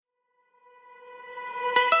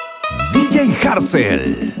DJ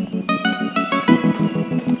Harcel.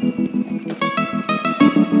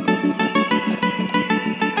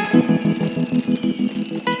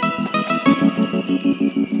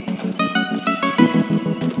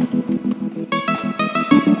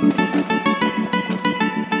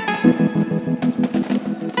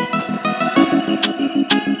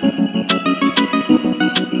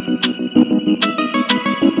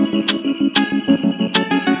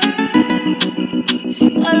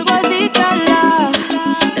 Salgo así, cala,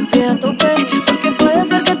 te pido a tope, porque puede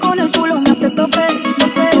ser que con el culo me te tope. No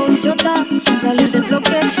sé, chota, sin salir del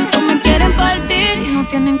bloque. No me quieren partir y no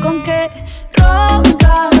tienen con qué.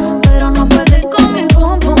 Ronca, pero no pueden con mi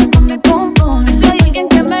pum pum, con mi pum pum. Y si hay alguien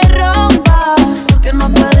que me rompa, porque no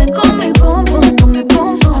pueden con mi pum pum, con mi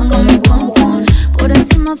pum pum, con mi pum pum. Por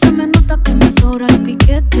encima se me nota que me sobra el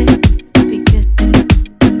piquete, piquete.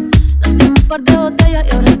 Le dimos un par de botellas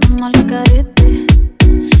y ahora estamos al carete.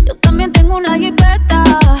 Yo también tengo una jipeta,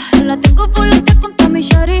 la tengo volante con toda mi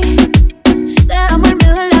shorty. Dejamos el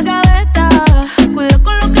miedo en la gaveta, cuida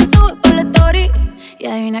con lo que sube por la story. Y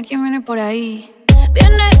adivina quién viene por ahí.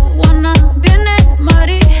 Viene Juana, viene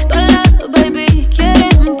Mari, todas las baby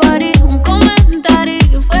quieren un party, un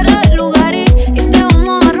comentario fuera del lugar y te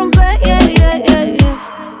vamos a romper, yeah, yeah, yeah, yeah.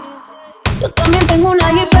 Yo también tengo una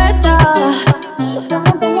jipeta,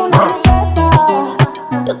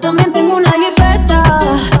 yo también tengo una jipeta.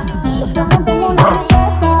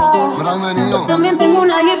 Yo también tengo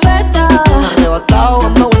una jipeta. Arrebatado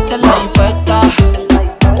dando vueltas en la jipeta.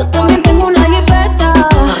 Yo también tengo una jipeta.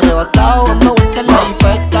 Arrebatado dando vueltas en la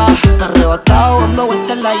jipeta. Arrebatado dando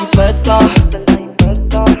vueltas en la jipeta.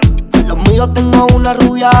 Los míos tengo una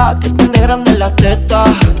rubia que tiene grandes las tetas.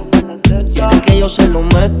 Quiere que yo se lo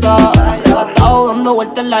meta. Arrebatado dando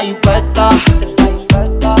vueltas en la jipeta.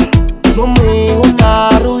 Conmigo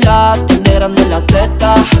una rubia tiene grandes las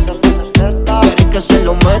tetas. Quiere que se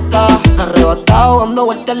lo meta. Arrebatado dando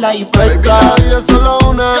vueltas en la jipeta. Cada día es solo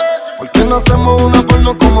una. ¿Por qué no hacemos una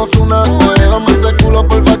porno como Zuna? Déjame ese culo,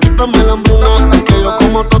 porfa, quítame la hambruna. Es que yo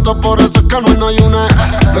como toto, por eso es que no hay una.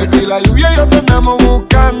 Baby, la lluvia y yo te andamos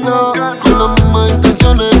buscando con las mismas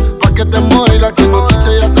intenciones. Pa' que te mueva y la que no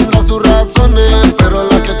chicha ya tendrá sus razones. Pero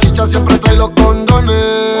la que chicha siempre trae los condones.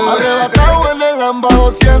 Arrebatado en el Lamba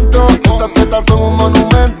 200. Esas tetas son un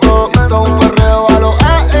monumento. Esto es un perreo a los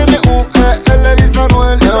A-N-U-E-L, dice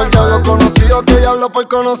Anuel. Yo el diablo conocido que diablo por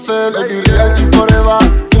conocer. Baby, real G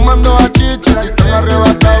forever, fumando a chicha. Y tan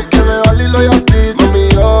arrebatado que veo a Lilo y a Stitch. Mami,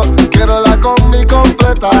 yo quiero la combi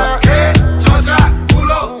completa. Chocha,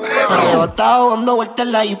 culo, arrebatado dando vueltas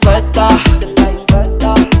en la jipeta.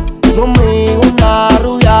 Conmigo una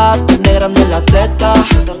rubia tiene grande la teta.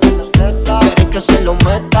 Quiere que se lo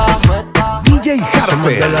meta. DJ Somos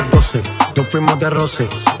Harcel. de las 12, nos fuimos de roce.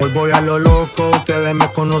 Hoy voy a lo loco, ustedes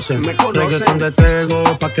me conocen. Reggaeton de Tego,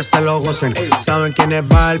 pa' que se lo gocen. Saben quién es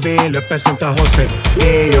Barbie, les presenta José.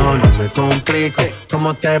 Y yo no me complico,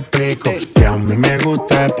 ¿cómo te explico? Que a mí me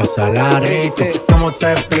gusta pasarla rico. ¿Cómo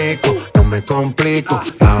te explico? No me complico,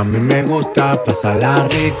 a mí me gusta pasarla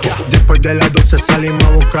rico. Después de las 12 salimos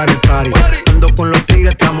a buscar el party. Ando con los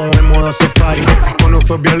tigres, estamos en modo safari. Uno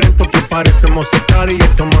fue violento que parecemos sectari. Y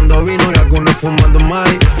tomando vino y algunos fumando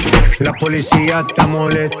mari. La policía está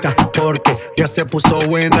molesta porque ya se puso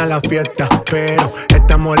buena la fiesta. Pero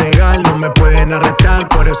estamos legal, no me pueden arrestar.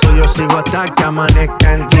 Por eso yo sigo hasta que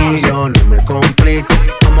amanezca en ti. Yo no me complico,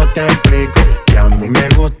 ¿cómo te explico? Que a mí me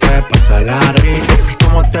gusta pasarla rico.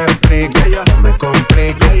 ¿Cómo te explico? No me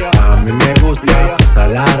complico, a mí me gusta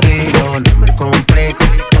pasarla rico. No me complico,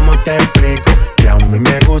 ¿cómo te explico? Que a mí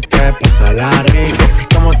me gusta pasarla rico.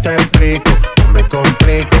 ¿Cómo te explico? No me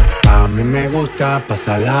complico, a mí me gusta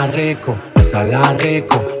pasarla rico. Pasarla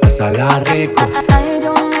rico, pasarla rico. Ay,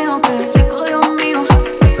 Dios mío, qué rico, Dios mío.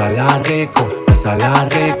 Pasarla rico, pasarla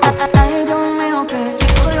rico. Ay, Dios mío, qué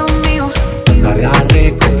rico, Dios mío. Pasarla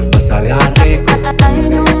rico, pasarla rico. Ay,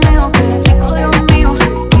 Dios mío, qué rico, Dios mío.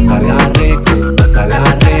 Pasarla rico, pasarla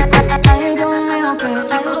rico. Ay, Dios mío, qué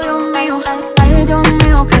rico, Dios mío. Ay, Dios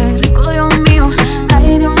mío, qué rico, Dios mío.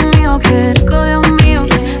 Ay, Dios mío, qué rico, Dios mío.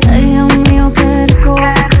 Ay, Dios mío, qué rico.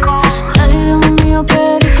 Ay, Dios mío,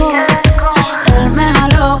 qué rico. Él me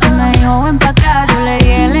jaló y me dijo ven pa' acá. Yo le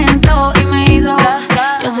di el lento y me hizo.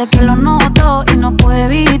 Yo sé que lo noto y no puedo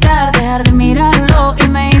evitar dejar de mirarlo y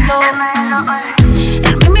me hizo.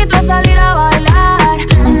 Él me invitó a salir a bailar.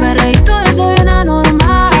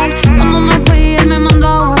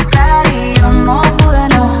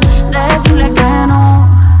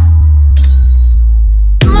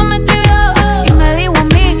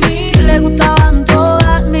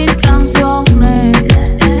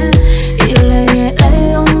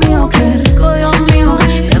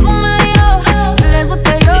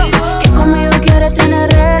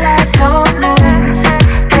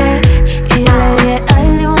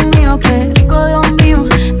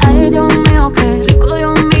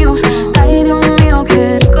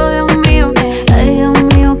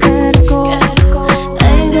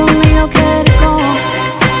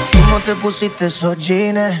 pusiste esos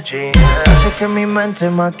jeans, hace que mi mente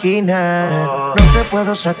maquine. No te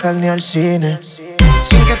puedo sacar ni al cine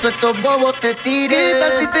sin que tú estos bobos te tiren. ¿Qué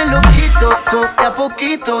tal si te lo quito, toque a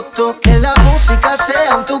poquito, que la música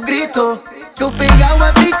sean tus gritos? Yo pegado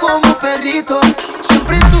a ti como perrito,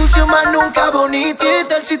 siempre sucio, más nunca bonito. ¿Qué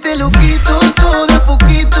tal si te lo quito, todo de a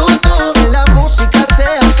poquito, que la música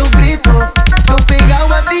sean tus gritos? Yo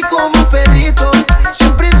pegado a ti como perrito,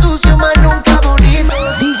 siempre sucio, más nunca bonito.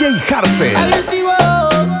 DJ Harcel. Agresivo,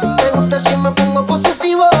 te gusta si me pongo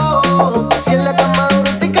posesivo. Si en la cama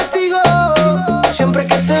duro te castigo, siempre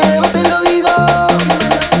que te veo te lo digo.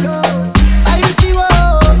 Agresivo,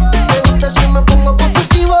 te gusta si me pongo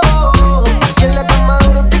posesivo. Si en la cama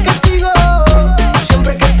duro te castigo,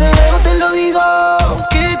 siempre que te veo te lo digo.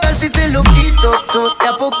 ¿Qué tal si te lo quito, de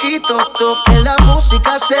a poquito, que la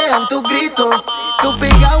música sean tus gritos? Yo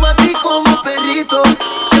pegado a ti como perrito,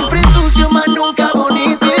 siempre sucio, más nunca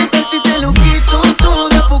bonito. ¿Qué tal si te lo quito, todo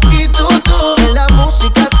de a poquito, que la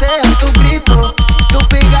música sean tus gritos? Yo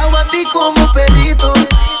pegado a ti como perrito,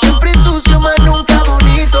 siempre sucio, más nunca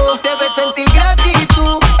bonito. Debes sentir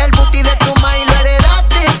gratitud, el booty de tu maíz lo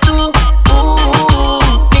heredaste tú.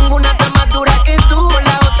 Ninguna está más dura que tú, con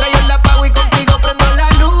la otra yo la apago y contigo prendo la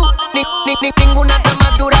luz. Ninguna está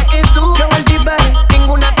más dura que tú, yo el diver.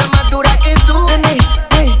 Ninguna está más dura que tú,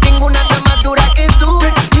 ninguna está más dura que tú,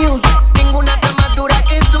 ninguna está más dura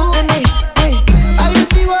que tú.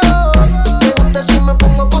 Agresivo, te gusta si me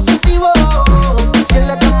pongo posesivo. Si en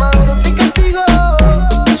la cama duro te castigo,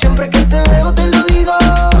 siempre que te veo te lo digo.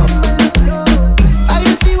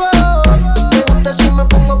 Agresivo, te gusta si me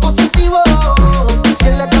pongo posesivo. Si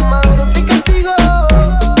en la cama duro te castigo,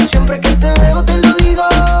 siempre que te veo te lo digo.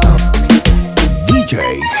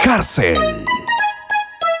 DJ Harcel.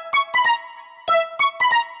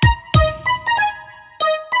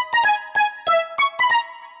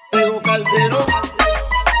 Tego Calderón.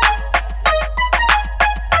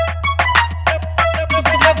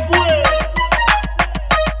 ¿Qué fue?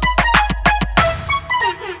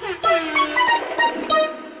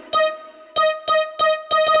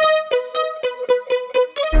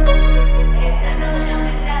 Esta noche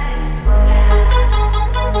me traes sola.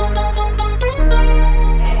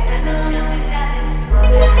 Esta noche me traes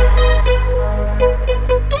sola.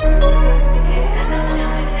 Esta noche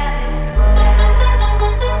me traes sola.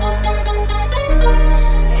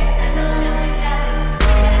 Esta noche me traes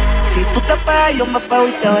sola. Si tú te pegas, yo me pego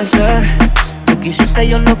y te besé. Tú quisiste,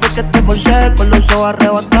 yo no fui que te forcé. Con los ojos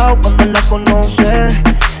arrebatados cuando la conoce.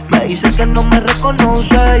 Me dice que no me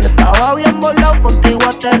reconoce. Yo estaba bien volado, contigo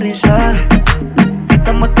aterricé.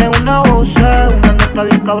 Grita más que una voz, una nota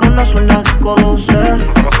bien cabrona, son las 5:12.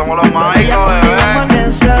 Nosotros somos los más Ella hijos, conmigo bebé.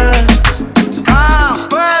 amanece.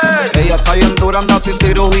 Ella está bien dura, anda sin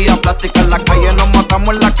cirugía plástica. En la calle nos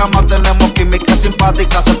matamos, en la cama tenemos química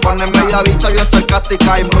simpática. Se pone media bicha bien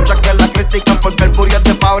sarcástica. Hay muchas que la critican porque el puri es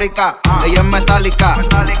de fábrica. Ella es metálica,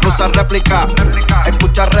 usa réplica.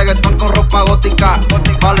 Escucha reggaetón con ropa gótica.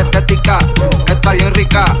 Vale estética, está bien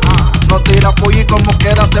rica. No tira puyi como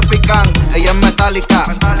quiera se pican. Ella es metálica,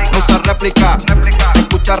 usa réplica.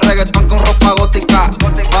 Escucha reggaetón con ropa gótica.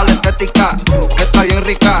 Vale estética, está bien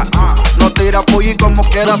rica. No tira puyi como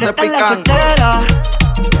quiera se ¿Dónde está la pican. soltera?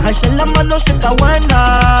 Alza la mano si está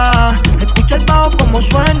buena. Escucha el bajo como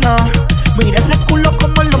suena. Mira ese culo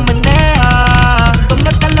como lo menea. ¿Dónde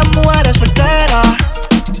están las mujeres solteras?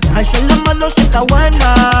 Alza la mano si está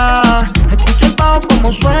buena. Escucha el bajo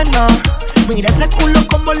como suena. Mira ese culo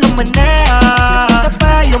como lo menea. Tú te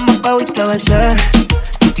pegas, yo me pego y te besé.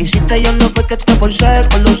 Tú quisiste, yo no fue que te forcé.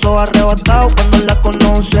 Con los ojos arrebatados cuando la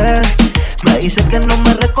conoce. Me dice que no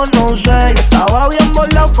me reconoce. Yo estaba bien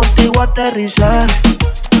volado, contigo aterricé.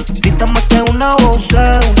 Grita más que una voz,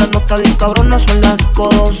 una nota bien cabrona, son las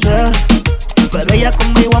 5:12. Pero ella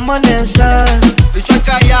conmigo amanece. Bicho el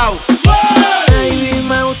callao. Baby,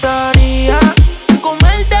 me gustaría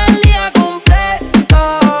comerte el día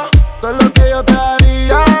completo. Todo lo que yo te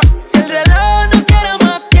haría. Si el reloj no quiere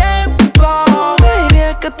más tiempo, baby,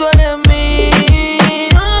 es que tú eres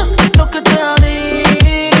mía. Lo que te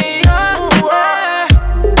haría.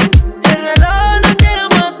 Si el reloj no quiere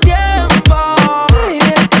más tiempo, baby,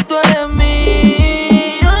 es que tú eres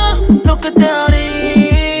mía. Lo que te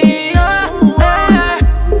haría.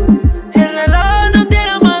 Si el reloj no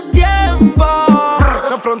tiene más tiempo.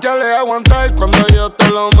 De frontearle aguantar cuando yo te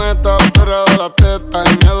lo meta. Perreo de la teta,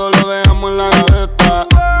 el miedo lo dejamos en la gaveta.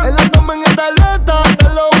 En la toma en esta aleta, te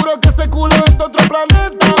lo juro que ese culo es de otro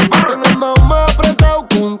planeta. En el mao más apretado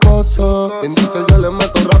que un coso. En diesel yo le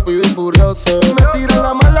meto rápido y furioso. Me tiran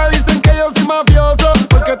la mala, dicen que yo soy mafioso.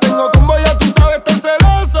 Porque tengo combo, ya tú sabes, tan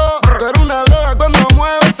celoso. Pero una droga cuando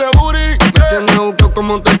mueve ese booty.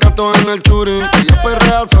 monte canto en el churi. Ella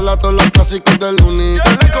perrea sola todos los clásicos del uni.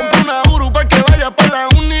 Yo le compré una Uru pa' que vaya pa' la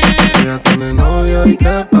uni. Ella tiene novio y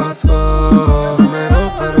 ¿qué pasó?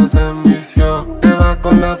 Negó pero se envició. Te vas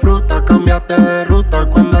con la fruta, cambiaste de ruta.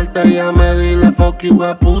 Cuando él te llame dile fuck you,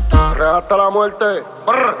 puta. Real hasta la muerte.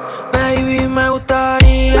 Brr. Baby, me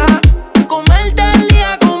gustaría comerte el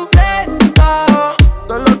día completo.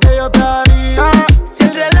 Todo lo que yo te haría. Si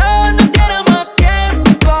el reloj no tiene más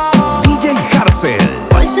tiempo. DJ Harcel.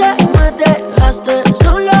 Hoy se me dejaste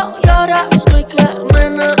solo y ahora estoy que me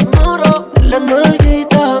enamoro de la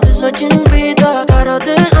nalguita, de esa chimbita, cara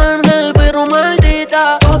de ángel pero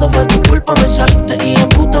maldita. Todo fue tu culpa, me saliste y en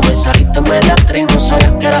puta me saliste media actriz, no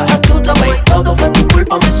sabía que eras astuta, wey. Todo fue tu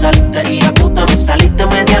culpa, me saliste y en puta me saliste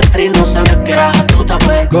media actriz, no sabía que eras astuta,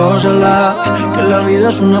 wey. Gózala, que la vida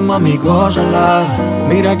es una mami, gózala.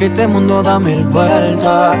 Mira que este mundo da mil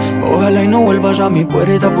vueltas. Ojalá y no vuelvas a mi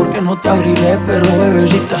puerta porque no te abriré, pero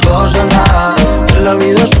bebecita, gózala. Que la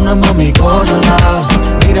vida es una mami, gózala.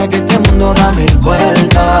 Mira que este mundo da mil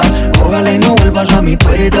vueltas. Ojalá y no vuelvas a mi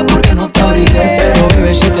puerta porque no te abriré, pero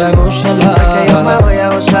bebecita, gózala. Que yo me voy a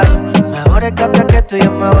gozar. Mejor es que hasta que tú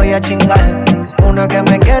yo me voy a chingar. Una que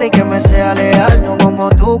me quiere y que me sea leal. No como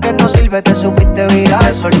tú que no sirve, te supiste viral.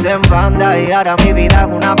 Te solté en banda y ahora mi vida es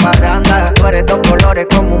una parranda. Tú eres dos colores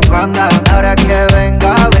como un panda. Ahora que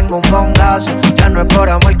venga, vengo un bongazo. Ya no es por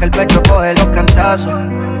amor que el pecho coge los cantazos.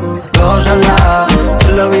 Gózala,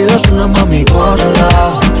 que la vida es una mami,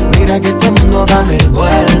 gózala. Mira que este mundo da mil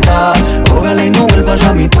vueltas. Ojalá y no vuelvas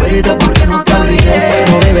a mi puerta porque no te abriré,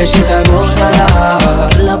 pero bebecita, gózala.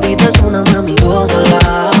 Que la vida es una mami,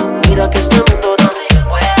 gózala. Mira que este mundo da mil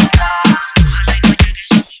vueltas.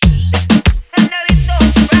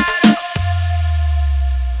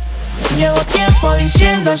 Llevo tiempo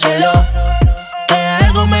diciéndoselo, que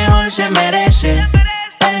algo mejor se merece.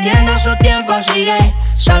 Perdiendo su tiempo sigue,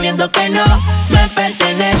 sabiendo que no me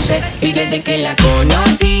pertenece. Y desde que la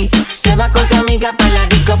conocí, se va con su amiga para la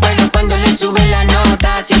disco, pero cuando le sube la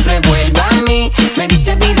nota, siempre vuelve a mí. Me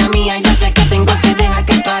dice vida mía, yo sé que tengo que dejar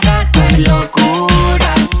que tú hagas tu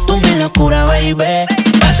locura. Tú mi locura, baby.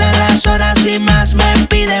 Pasan las horas y más me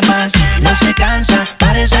pide más. No se cansa,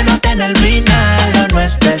 parece no tener final. Lo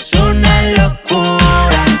nuestro es una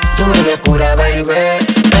locura. Tú mi locura, baby.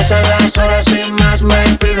 Pasan las horas y más me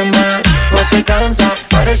pide más. No se cansa,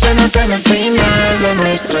 parece no tener final. Lo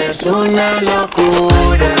nuestro es una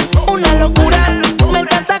locura. Una locura, me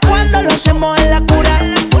encanta cuando lo hacemos en la cura.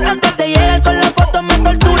 Antes de llegar con la foto me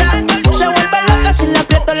tortura. Se vuelve loca si le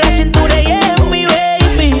aprieto la cintura. Y es mi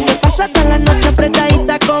baby, te pasa toda la noche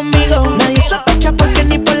apretadita conmigo. Nadie sospecha porque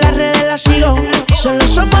ni por las redes la sigo. Solo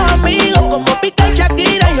somos amigos como Pica y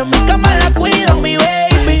Shakira. Yo en mi cama la cuido, mi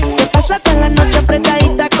baby. Te pasa toda la noche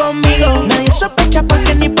apretadita conmigo. Nadie sospecha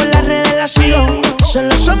porque ni por las redes la sigo.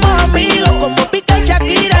 Solo somos amigos como Pica y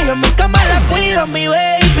Shakira. Yo en mi cama la cuido, mi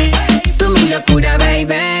baby. Tú mi locura,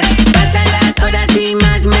 baby. Pasan las horas y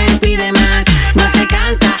más me pide más. No se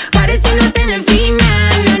cansa, parece no tener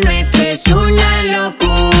final. Lo nuestro es una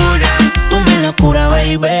locura. Tú mi locura,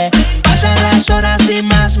 baby. Pasan las horas y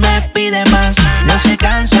más me pide más. No se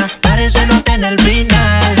cansa, parece no tener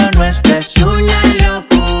final. Lo nuestro es Una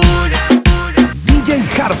locura. DJ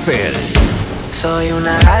Harcel. Soy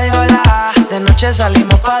una gárgola, de noche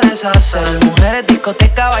salimos pa' deshacer. Mujeres,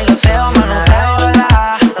 discoteca, bailoteo, manoteo,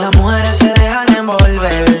 la. Las mujeres se dejan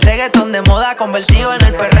envolver. El reggaetón de moda convertido en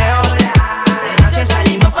el perreo. De noche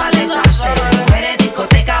salimos pa' deshacer. Mujeres,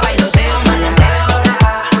 discoteca, bailoteo, manoteo, la.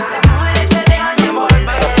 Las mujeres se dejan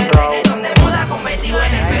envolver. El reggaetón de moda convertido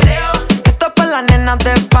en el perreo. Esto es pa' las nenas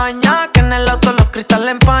de España, que en el auto los cristales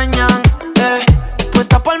empañan.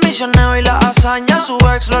 Puesta por el misionero y la hazaña. Su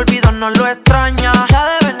ex lo olvidó, no lo extraña. La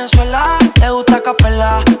de Venezuela le gusta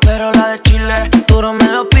capela, pero la de Chile duro me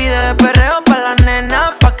lo pide. Perreo pa' las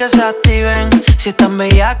nenas pa' que se activen. Si están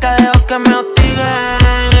bellacas dejo que me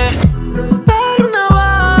hostiguen. Pero una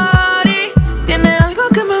bari tiene algo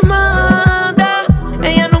que me mata.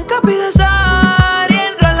 Ella nunca pide estar y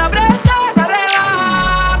en la brecha se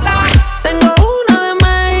arrebata. Tengo una de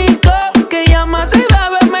México que llama si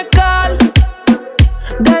bebe mezcal.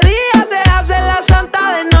 De día se hace la santa,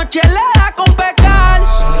 de noche le da con pecar.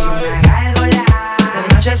 Soy una gárgola,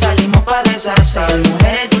 de noche salimos pa' deshacer.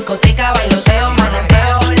 Mujeres, discoteca, bailoteo,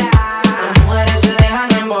 manoteo, Las mujeres se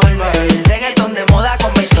dejan envolver. El reggaetón de moda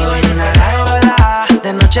convertido en una gárgola.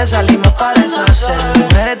 De noche salimos pa' deshacer.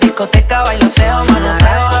 Mujeres, discoteca, bailoteo,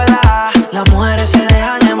 manoteo, Las mujeres se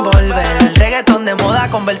dejan envolver. El reggaetón de de moda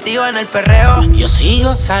convertido en el perreo. Yo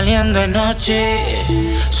sigo saliendo de noche,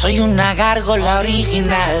 soy una gárgola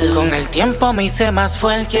original. Con el tiempo me hice más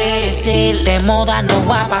fuerte, decir de moda no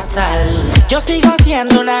va a pasar. Yo sigo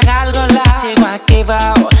siendo una gárgola, sigo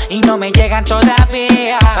activado y no me llegan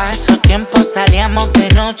todavía. Pa' esos tiempos salíamos de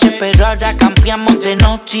noche, pero ahora cambiamos de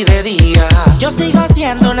noche y de día. Yo sigo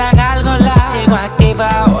siendo una gárgola, sigo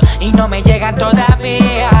activado y no me llegan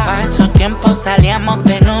todavía. Pa' esos tiempos salíamos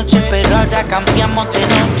de noche, pero ahora cambiamos de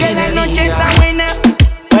noche y de día. Que la noche está buena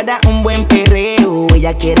para un buen perreo.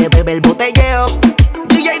 Ella quiere beber el botelleo.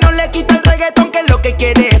 DJ no le quita el reggaetón, que lo que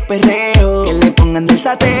quiere es perreo. Que le pongan del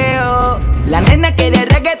sateo. La nena quiere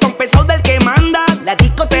reggaetón pesado del que manda. La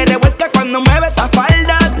disco se revuelca cuando mueve esa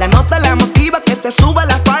falda. La nota la motiva que se suba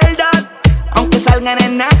la falda, aunque salgan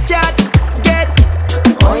en Snapchat. Yeah.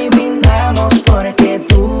 Hoy brindamos porque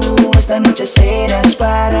tú esta noche serás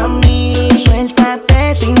para mí.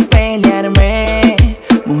 Suéltate sin pelearme.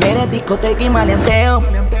 Mujeres, discoteca y maleanteo.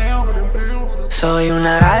 Soy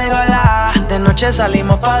una gárgola, de noche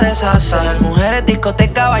salimos pa' deshacer. Mujeres,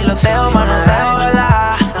 discoteca, bailoteo, manoteo.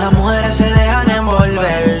 Las mujeres se dejan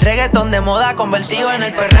envolver. Reggaetón de moda convertido en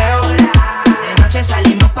el perreo. De noche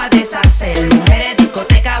salimos pa' deshacer. Mujeres,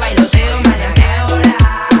 discoteca, bailoteo, maleanteo.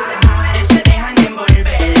 Las mujeres se dejan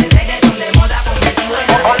envolver. Reggaetón de moda convertido en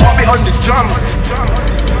el perreo.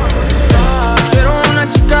 Quiero una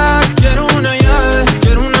chica, quiero una ya.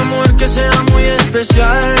 Quiero una mujer que sea muy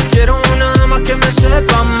especial. Quiero una dama que me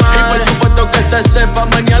sepa mal. Y por supuesto que se sepa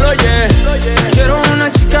mañana, oye. Quiero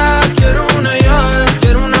una chica, quiero una ya.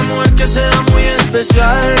 Quiero una mujer que sea muy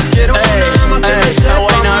especial. Quiero una dama que me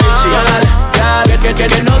sepa mal.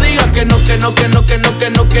 Que no digas que no,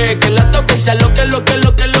 que la toque y sea lo que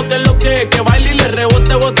baile y le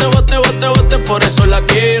rebote, bote, por eso la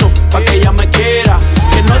quiero, pa' que ella me quiera.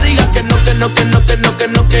 Que no digas que no,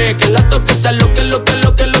 que la toque y sea lo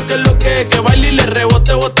que baile y le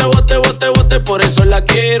rebote, bote, por eso la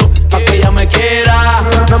quiero, pa' que ella me quiera.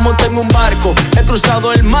 Me monté en un barco, he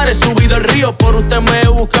cruzado el mar, he subido el río, por usted me he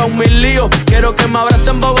buscado 1000 líos. Quiero que me abrace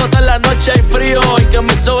en Bogotá en la noche hay frío y que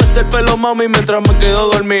me sobes el pelo, mami, mientras me quedo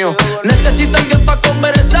dormido. Necesito alguien pa'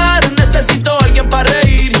 conversar, necesito alguien pa'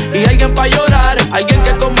 reír y alguien pa' llorar. Alguien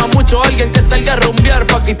que coma mucho, alguien que salga a rumbear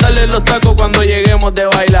pa' quitarle los tacos cuando lleguemos de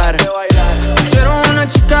bailar. Quiero una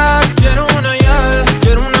chica, quiero una ya.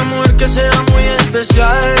 Quiero una mujer que sea muy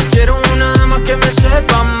especial. Quiero una dama que me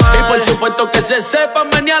sepa mal. Y por supuesto que se sepa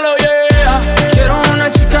mañana, yeah. Quiero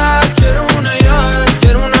una chica, quiero una ya.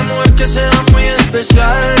 Quiero una mujer que sea muy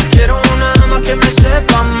especial. Quiero una dama que me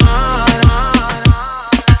sepa mal.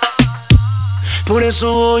 Por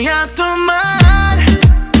eso voy a tomar,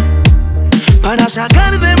 para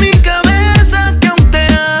sacar de mi cabeza que aún te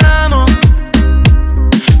amo.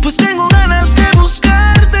 Pues tengo ganas de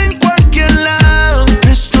buscarte en cualquier lado.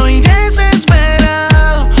 Estoy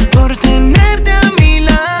desesperado por tenerte a mi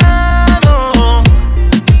lado.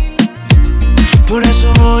 Por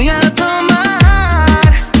eso voy a tomar,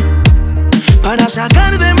 para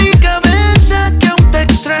sacar de mi cabeza que aún te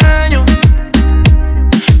extraño.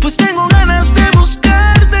 Pues tengo ganas de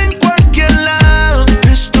buscarte en cualquier lado.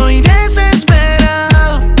 Estoy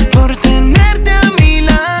desesperado por tenerte a mi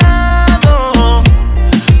lado.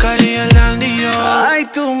 Cali el dandillo. Ay,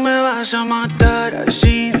 tú me vas a matar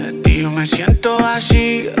así. De ti yo me siento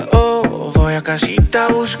así. Oh, voy a casita a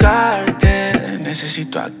buscarte.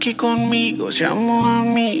 Necesito aquí conmigo, seamos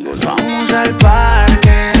amigos. Vamos al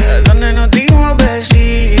parque, donde nos dimos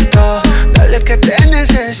besitos. Dale que te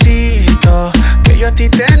necesito, que yo a ti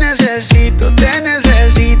te necesito, te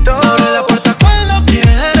necesito. Abre la puerta cuando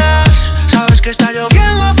quieras, sabes que está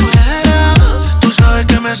lloviendo afuera. Tú sabes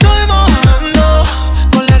que me estoy mojando,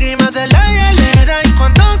 con lágrimas de la hielera. Y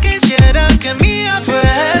cuánto quisiera que mía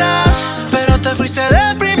fueras, pero te fuiste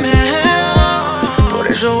de primera.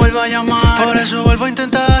 Por eso vuelvo a llamar, por eso vuelvo a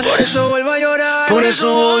intentar, por eso vuelvo a llorar. Por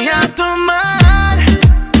eso voy a tomar,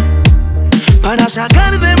 para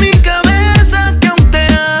sacar de mi cabeza que aún te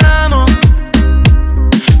amo.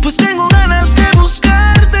 Pues tengo ganas de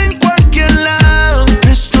buscarte en cualquier lado.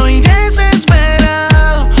 Estoy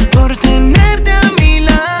desesperado por tenerte a mi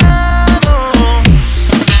lado.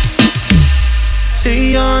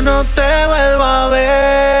 Si yo no te vuelvo a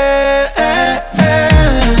ver,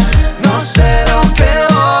 no sé lo que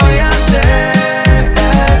voy a hacer.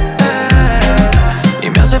 Y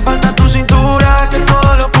me hace falta tu cintura, que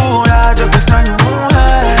todo lo cura. Yo te extraño,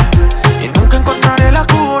 mujer.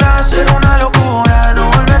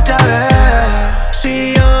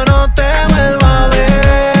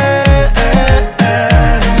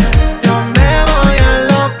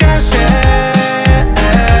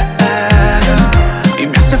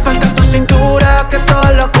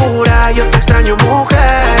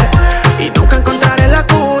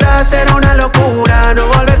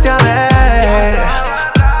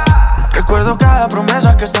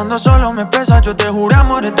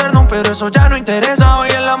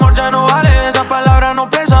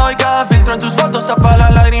 todas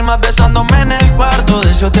las lágrimas besándome en el cuarto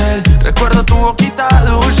de ese hotel. Recuerdo tu boquita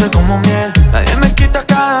dulce como miel. Nadie me quita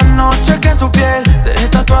cada noche que en tu piel dejé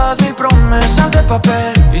tatuadas mil promesas de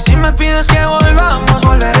papel. Y si me pides que volvamos,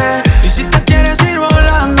 volveré. Y si te quieres ir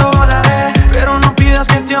volando, volaré. Pero no pidas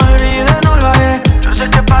que te olvide, no lo haré. Yo sé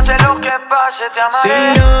que pase lo que pase, te amaré. Si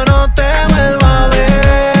yo no te vuelvo a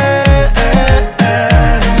ver,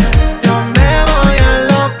 yo me voy a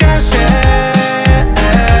enloquecer.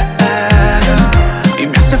 Y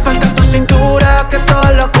me hace falta tu cintura, que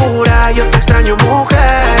todo locura. Yo te extraño,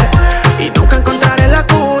 mujer, y nunca encontraré la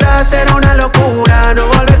cura. Será una locura no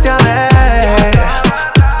volverte a ver.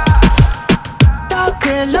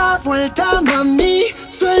 Date la vuelta, mami,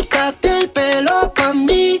 suéltate el pelo pa'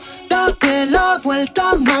 mí. Date la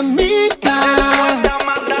vuelta, mamita.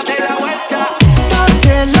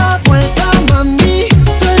 Date la vuelta, mami,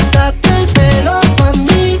 suéltate el pelo pa'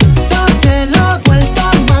 mí. Date la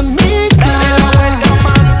vuelta, mamita.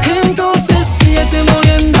 Entonces síguete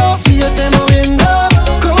moviendo, síguete moviendo.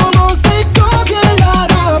 Como sé que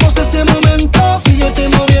haramos este momento, síguete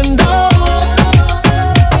moviendo.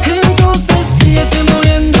 Entonces síguete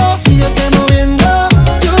moviendo, síguete moviendo.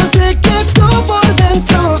 Yo sé que tú por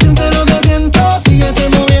dentro sientes lo que siento, síguete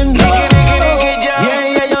moviendo.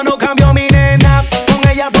 Y ella no cambió, mi nena. Con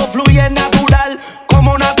ella todo fluye natural,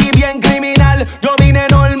 como una bien criminal. Yo vine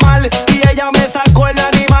normal y ella me sacó el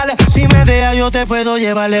animal. Si me deja yo te puedo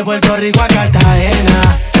llevar de Puerto Rico a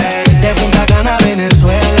Cartagena, de Punta Cana a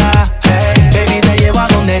Venezuela. Baby, te llevo a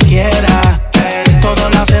donde quiera. Todo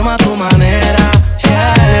lo hacemos a tu manera.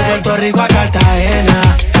 De Puerto Rico a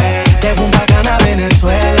Cartagena, de Punta Cana a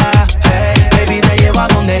Venezuela. Baby, te llevo a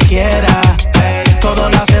donde quiera. Todo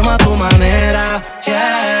lo hacemos a tu manera.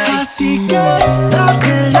 Así que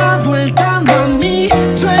date la vuelta, mami,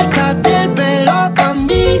 suéltate el pelo pa'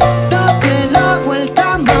 mí. Date la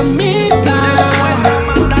vuelta, mamita.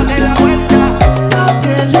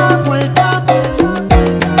 Date la vuelta,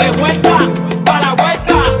 De vuelta, pa' la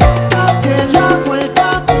vuelta. date la vuelta,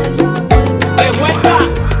 De vuelta,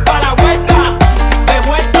 pa' la vuelta. De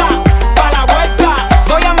vuelta, pa' la vuelta.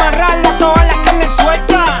 Voy a amarrar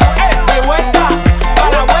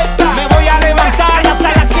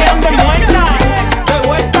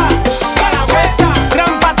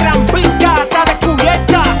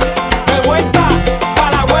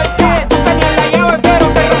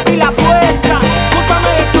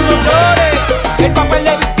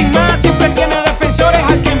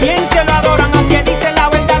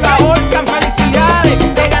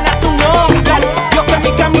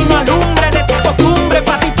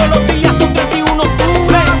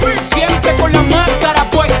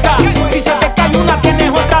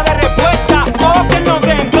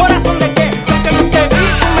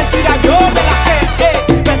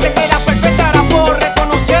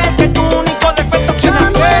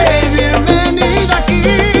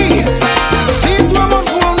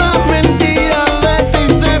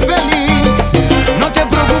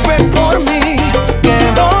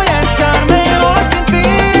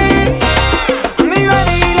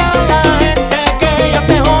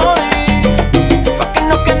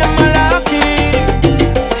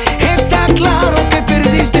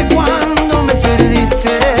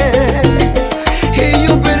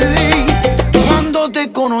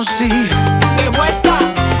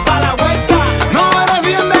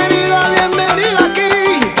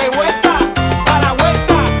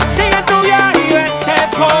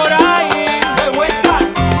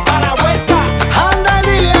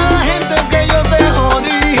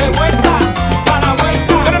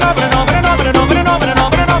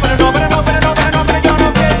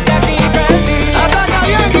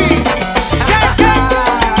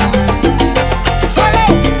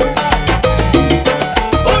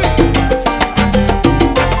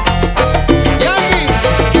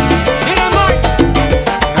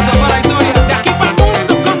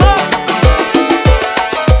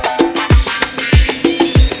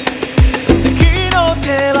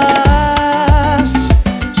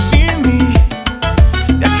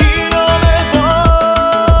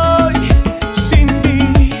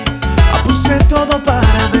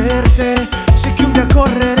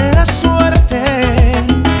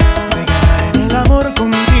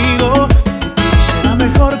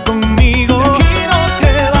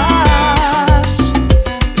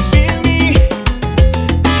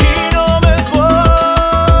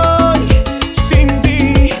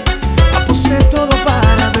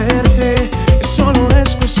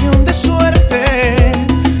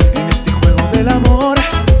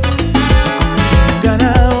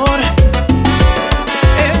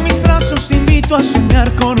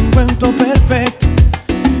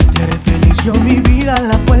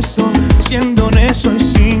soy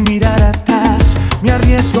sin mirar atrás. Me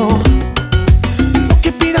arriesgo, lo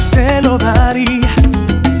que pidas se lo daría.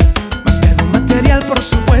 Más que algo material, por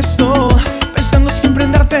supuesto. Pensando siempre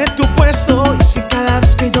en darte tu puesto. Y si cada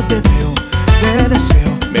vez que yo te veo, te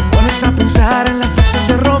deseo, me pones a pensar en las frases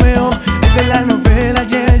de Romeo, el de la novela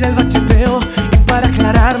y el bacheteo. Y para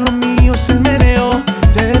aclarar lo mío es el meneo.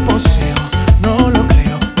 Te poseo, no lo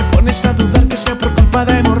creo. Me pones a dudar que sea por culpa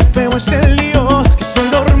de Morfeo. Es el lío, que estoy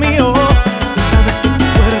dormido. Tú sabes que tu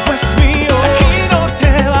cuerpo es mío. De aquí no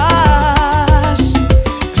te vas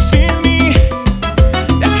sin mí.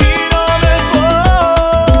 De aquí no me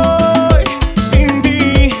voy sin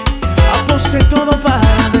ti. Aposté todo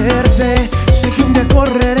para verte. Sé que un día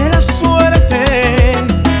correré la suerte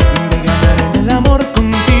de ganar en el amor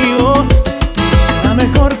contigo. Tu futuro será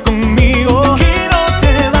mejor conmigo. De aquí no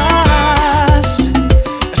te vas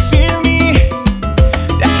sin mí.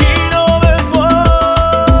 De aquí no me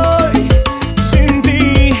voy sin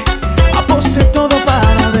ti. Aposté todo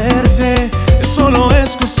para verte. Solo es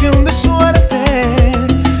cuestión de suerte.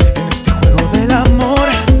 En este juego del amor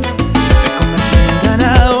me convertí en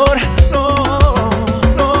ganador. No,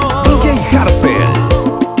 no. DJ Harcel.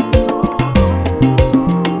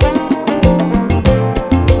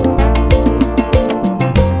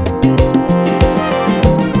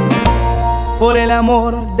 Por el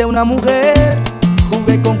amor de una mujer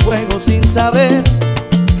jugué con fuego sin saber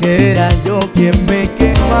que era yo quien me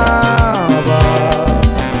quemaba.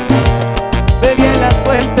 Bebí en las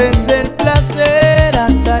fuentes del placer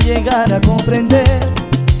hasta llegar a comprender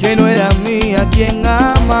que no era mía quien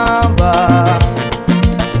amaba.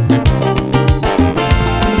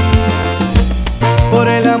 Por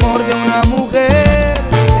el amor de una mujer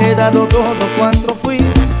he dado todo cuanto fui,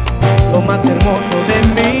 lo más hermoso de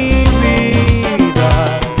mi vida.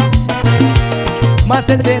 Mas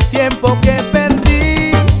ese tiempo que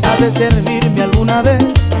perdí ha de servirme alguna vez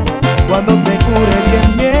cuando se cure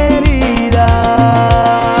bien mi herida.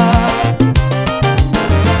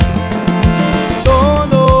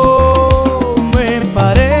 Todo me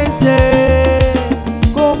parece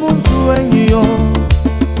como un sueño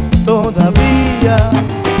todavía,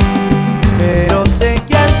 pero sé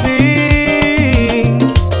que al fin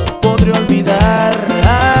podré olvidar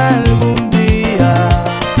algún día.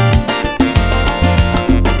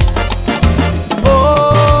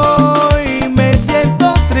 Hoy me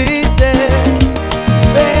siento triste,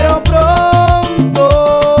 pero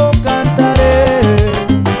pronto cantaré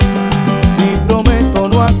y prometo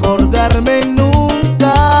no acordarme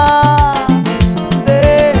nunca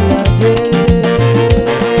del ayer.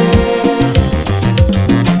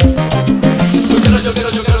 Yo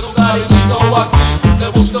quiero tu cariñito aquí. Te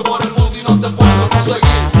busco por el mundo y no te puedo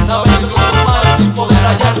conseguir. Navego con los mares sin poder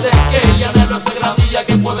hallarte. Que ya anhelo ese gran día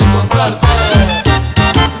que puedo encontrarte.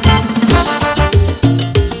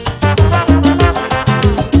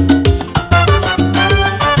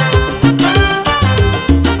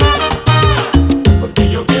 Porque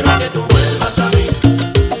yo quiero que tú vuelvas a mí,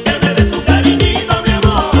 que me des tu cariñito, mi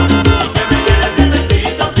amor, y que me quieres de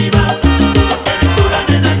besitos y más. Porque eres tú la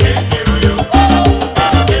nena que quiero yo.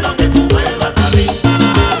 Yo quiero que tú vuelvas a mí,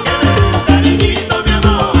 que me des tu cariñito, mi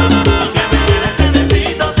amor, y que me quieres de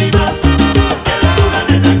besitos y más. Porque eres tú la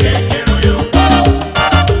nena que quiero yo.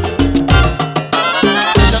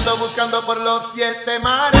 Yo ando buscando por los 7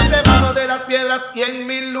 mares, debajo de las piedras y en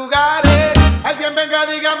 1000 lugares. Alguien venga,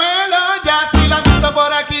 dígamelo ya, si la han visto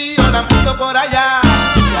por aquí o la han visto por allá.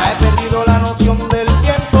 Ya he perdido la noción del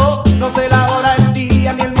tiempo, no sé la hora, el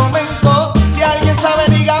día ni el momento. Si alguien sabe,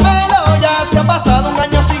 dígamelo ya, si ha pasado un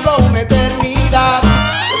año, sigo una eternidad.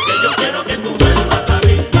 Porque yo quiero que tú vuelvas a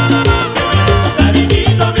mí, que me des tu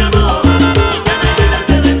cariñito, mi amor, y que me quieres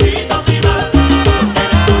de besitos y más. Porque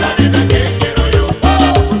eres tú la nena que quiero yo.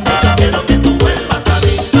 Yo quiero que tú vuelvas a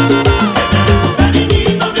mí, que me des tu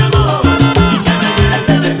cariñito, mi amor, y que me quieres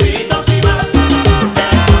de besitos y más. Porque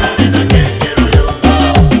eres tú la nena que quiero yo.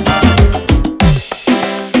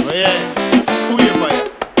 Oye, huye pa' allá.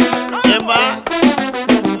 ¿Quién va?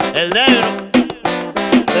 El negro.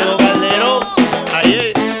 Pero Calderón.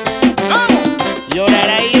 Ayer.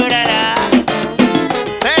 Llorará y llorará.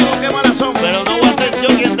 Tengo que malas son. Pero no voy a ser yo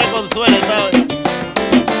quien te consuele, ¿sabes?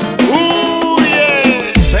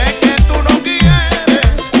 Huye. Sé que tú no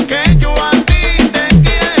quieres que yo a ti te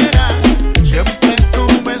quiera. Siempre tú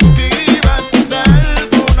me esquivas de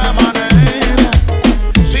alguna manera.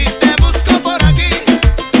 Si te busco por aquí,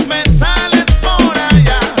 me sales por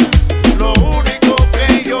allá. Lo único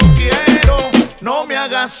que yo quiero, no me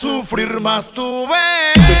hagas sufrir más, tú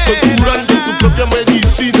ves. Te estoy curando tu propia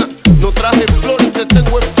medicina. No traje flores, te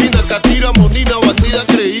tengo espina. Catira, monina, bandida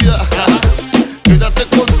creída. Quédate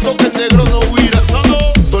con todo que el negro no huirá.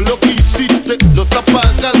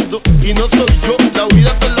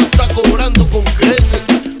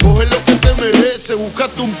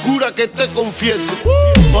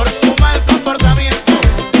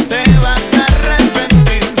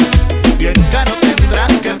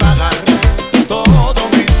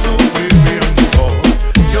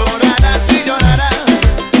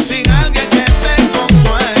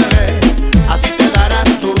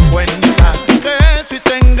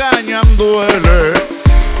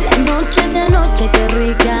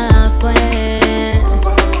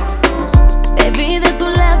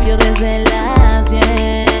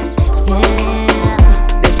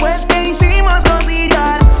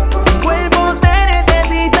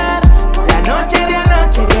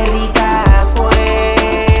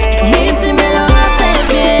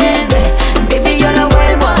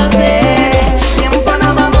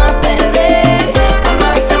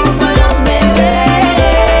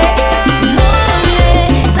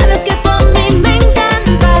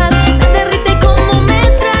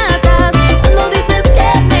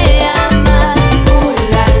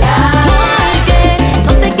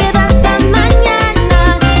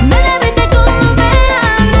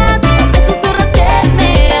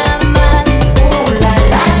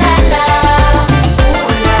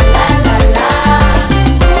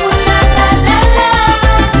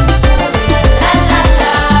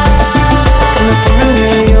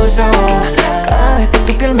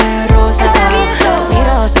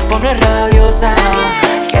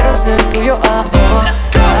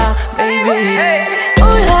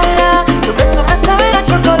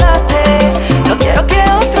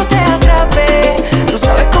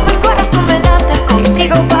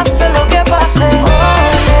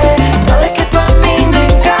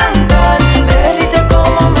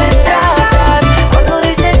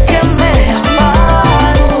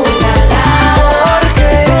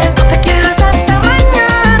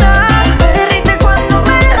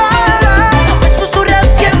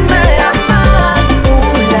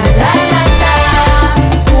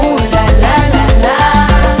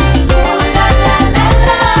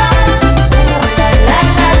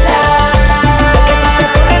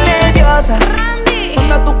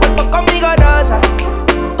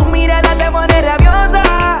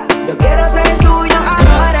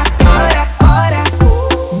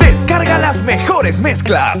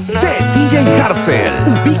 mezclas de DJ Harcel.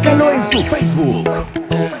 Ubícalo en su Facebook.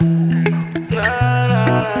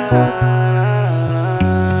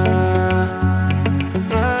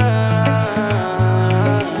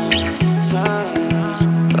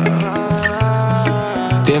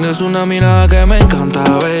 Tienes una mirada que me encanta,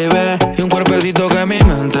 baby, y un cuerpecito que mi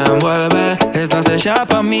mente envuelve. Estás hecha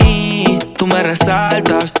pa' mí, tú me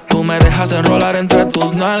resaltas, tú me dejas enrolar entre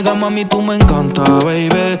tus nalgas, mami, tú me encanta,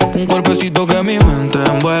 baby. Un cuerpecito que mi mente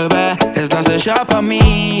envuelve. Estás hecha pa'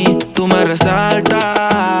 mí, tú me resaltas.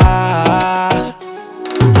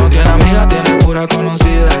 No tiene amiga, tiene pura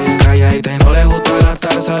conocida y es calladita y no le gusta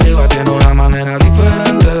gastar saliva. Tiene una manera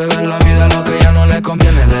diferente de ver la vida, lo que ya no le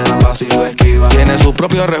conviene le da paso y lo esquiva. Tiene su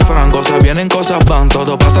propio refrán, cosas vienen, cosas van,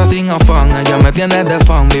 todo pasa sin afán. Ella me tiene de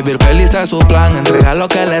fan, vivir feliz es su plan. Entrega lo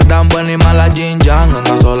que le dan, buena y mala yin yang,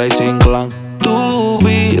 anda sola y sin clan. Tú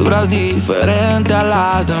vibras diferente a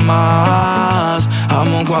las demás.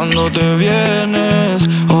 Amo cuando te vienes,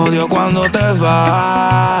 odio cuando te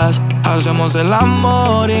vas. Hacemos el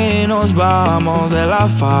amor y nos vamos de la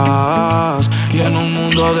faz. Y en un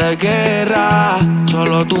mundo de guerra,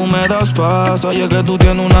 solo tú me das paz. Oye que tú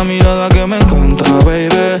tienes una mirada que me encanta,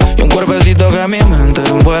 baby, y un cuerpecito que mi mente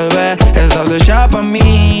envuelve. Estás hecha pa'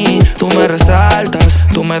 mí, tú me resaltas,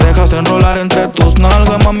 tú me dejas enrolar entre tus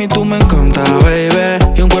nalgas, mami, tú me encanta, baby,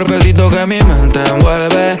 y un cuerpecito que mi mente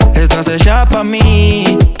envuelve. Estás hecha pa'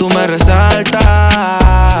 mí, tú me resaltas.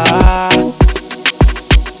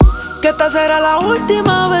 Que esta será la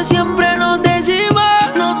última vez, siempre nos decimos.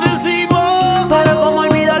 Pero como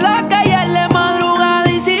olvido la calle de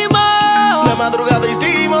madrugadísimo.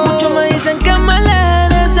 Muchos me dicen que me aleje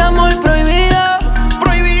de ese amor prohibido.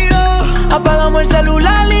 Apagamos el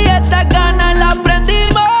celular y esta ganas la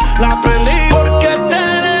prendimos. Porque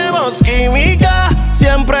tenemos química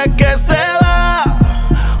siempre que se da.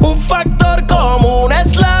 Un factor común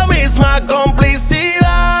es la misma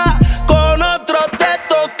complicidad. Con otro te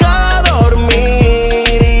toca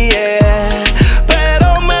dormir, yeah,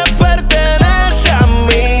 pero me pertenece a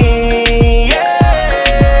mí,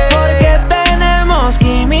 yeah. Porque tenemos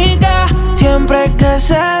química siempre que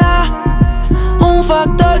se da. Un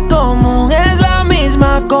factor común es la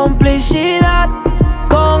misma complicidad.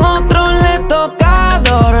 Con otro le toca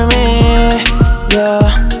dormir,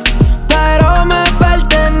 yeah, pero me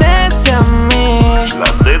pertenece a mí.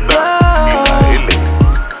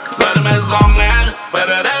 Duermes con él,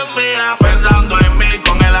 pero eres mía, pensando en mí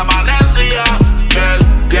con él amanecía.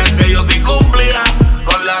 Y es que yo sí cumplía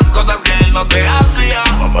con las cosas que él no te hacía.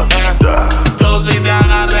 Yo sí te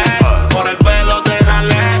agarré, por el pelo te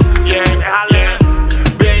jalé, yeah, yeah.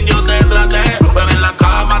 Bien yo te traté, pero en la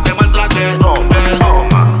cama te maltraté.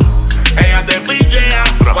 Ella te pichea,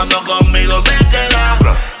 cuando conmigo se queda.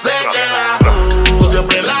 Tú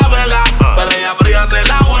siempre la vela, pero ella fría se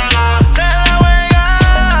la juega.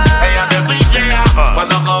 Ella te pichea,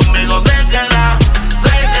 cuando conmigo se queda.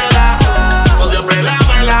 Tú siempre la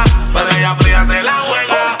vela, pero ella fría se la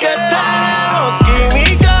juega. Porque tenemos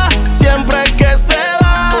química siempre que se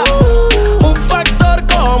da. Un factor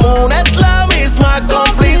común es la misma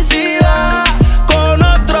complicidad. Con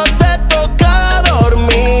otro te toca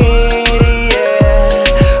dormir, yeah,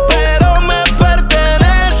 pero me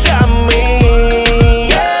pertenece a mí,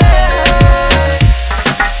 yeah.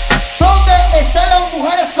 ¿Dónde están las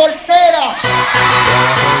mujeres solteras?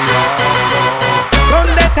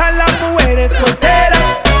 ¿Dónde están las mujeres solteras?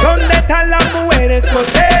 ¿Dónde están las mujeres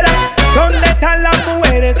solteras? ¿Dónde están las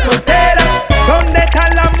mujeres solteras? ¿Dónde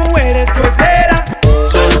están las mujeres solteras?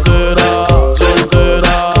 Soltera,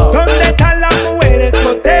 soltera, ¿Dónde están las mujeres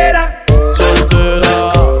solteras?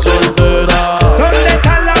 soltera, soltera. ¿Dónde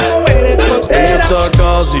están las mujeres Ella solteras? está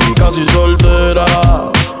casi soltera.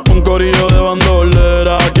 Un corillo de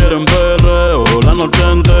bandolera, quieren perreo la noche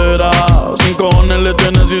entera. Sin cojones le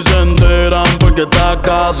tienen si se enteran, porque está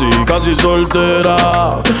casi soltera.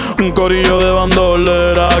 Un corillo de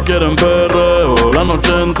bandolera, quieren perreo la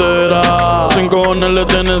noche entera. Sin cojones le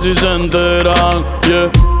tienen si se enteran,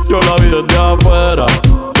 yeah. Yo la vi desde afuera,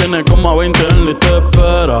 tiene como a 20 en lista de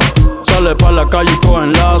espera. Sale pa' la calle y coge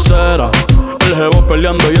en la acera. El jevo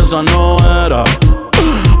peleando y esa no era.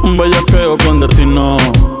 Un bellaqueo clandestino.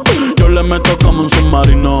 Yo le meto como un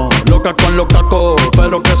submarino. Loca con los cacos,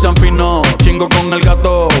 pero que sean finos. Chingo con el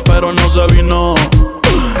gato, pero no se vino.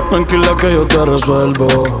 Tranquila que yo te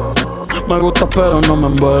resuelvo. Me gusta pero no me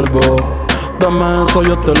envuelvo. Dame eso,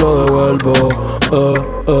 yo te lo devuelvo.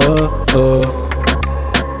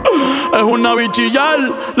 Es una bichillar,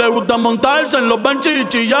 le gusta montarse en los benches y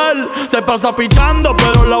chillar. Se pasa pichando,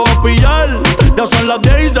 pero la va a pillar. Ya son las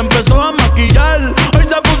 10 y se empezó a maquillar. Hoy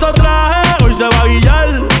se puso traje, hoy se va a guillar.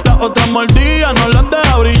 Las otras mordidas no las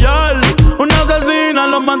deja brillar. Una asesina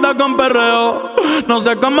los mata con perreo. No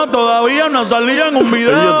sé cómo todavía no salía en un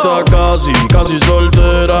video. Ella está casi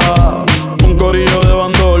soltera. Un corillo de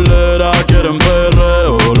bandolera. Quieren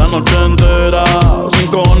perreo la noche entera. Sin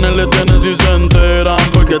cojones le tienen si se enteran.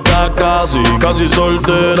 Porque está casi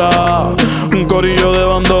soltera. Un corillo de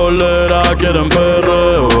bandolera. Quieren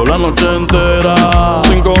perreo la noche entera.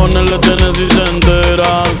 Sin cojones le tienen si se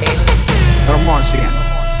enteran.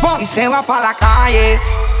 Y se va pa' la calle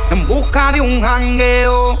en busca de un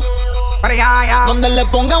jangueo. Donde le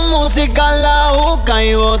pongan música, la busca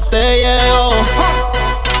y botelleo.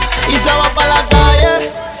 Y se va pa' la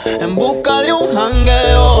calle en busca de un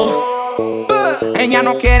jangueo. Ella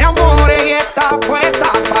no quiere amores y está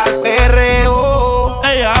puesta pa'l perreo.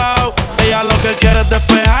 Ella lo que quiere es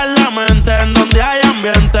despejar la mente en donde hay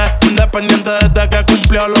ambiente. Independiente desde que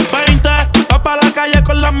cumplió los 20. Va pa' la calle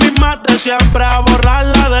con las mismas de siempre a borrar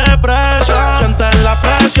la depresión. Sienten la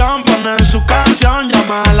presión, ponen su canción,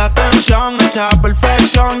 llama la atención, hecha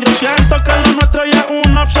perfección. Yo siento que lo nuestro ya es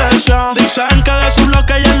una obsesión. Dicen que de su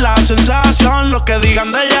bloque ella es la sensación. Lo que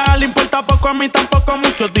digan de ella le importa poco, a mí tampoco.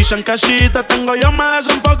 Muchos dicen que si te tengo yo me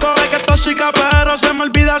desenfoco. De que es tóxica pero se me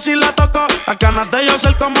olvida si la toco. Las ganas de yo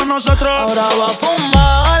ser como nosotros. Ahora va a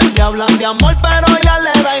fumar, le hablan de amor pero ya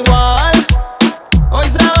le da igual. Hoy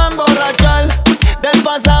se va a emborrachar, del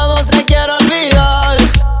pasado se quiere olvidar.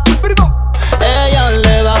 Ella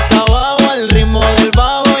le da hasta abajo al ritmo del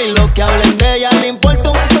bajo. Y lo que hablen de ella le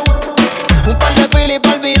importa un par de filis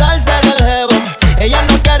para olvidarse del jevo. Ella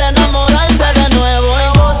no quiere enamorarse de nuevo.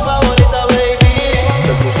 Y vos favorita, baby.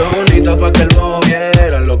 Se puso bonita pa' que el bobo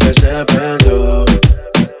viera lo que se perdió.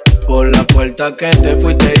 Por la puerta que te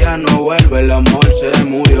fuiste ya no vuelve, el amor se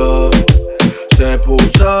murió. Se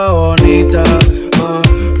puso bonita,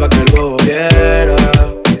 pa' que el bobo viera.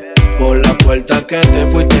 Por la puerta que te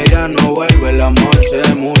fuiste ya no vuelve, el amor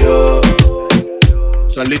se murió.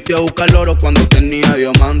 Saliste a buscar oro cuando tenía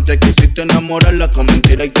diamante. Quisiste enamorarla con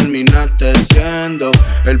mentira y terminaste siendo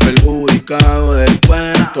el perjudicado del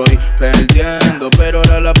cuento y perdiendo. Pero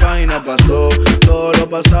ahora la página pasó, todo lo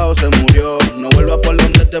pasado se murió. No vuelvas por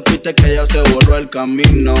donde te fuiste que ya se borró el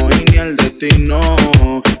camino. Y ni el destino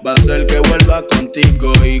va a ser que vuelva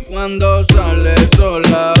contigo. Y cuando sale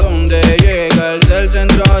sola, donde llega el del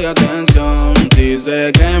centro de atención,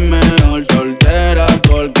 dice que es mejor soltera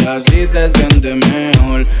porque así se siente mejor.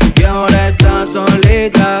 Y ahora está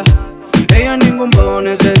solita, ella ningún bobo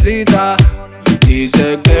necesita.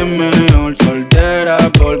 Dice que es mejor soltera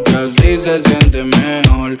porque así se siente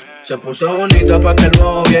mejor. Se puso bonita pa' que el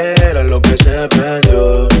bobo viera lo que se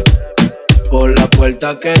perdió. Por la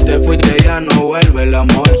puerta que te fuiste ya no vuelve, el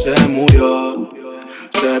amor se murió.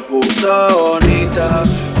 Se puso bonita,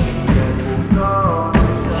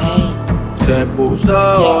 se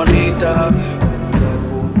puso bonita,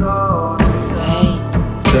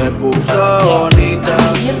 se puso bonita,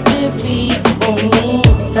 Ayer te vi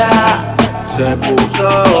bonita, se puso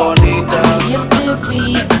bonita, ayer te vi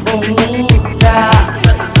bonita,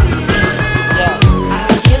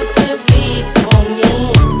 ayer te vi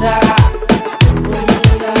bonita,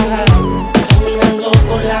 caminando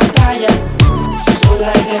por la calle,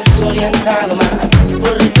 sola y desorientada,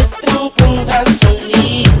 porque te encuentras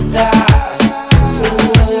solita.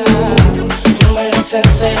 Tú mereces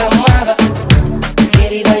ser amada,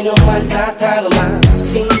 querida y no maltratada más.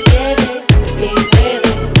 Sin querer ni querer,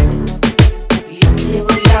 yo te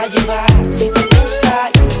voy a llevar. Si te gusta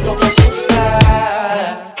y no te asusta,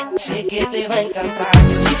 sé que te va a encantar.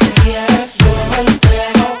 Si tú quieres yo me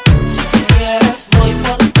entrego, si tú quieres voy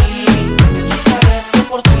por ti. Tú sabes que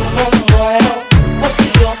por ti me muero, porque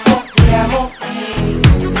yo por ti amo a ti.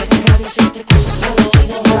 Déjame decirte cosas, solo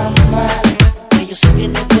digo mamá, que yo sé que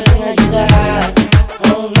te pueden ayudar.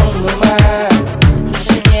 Oh no mamá, yo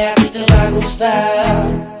sé que a ti te va a gustar.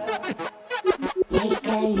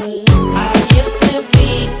 Nunca me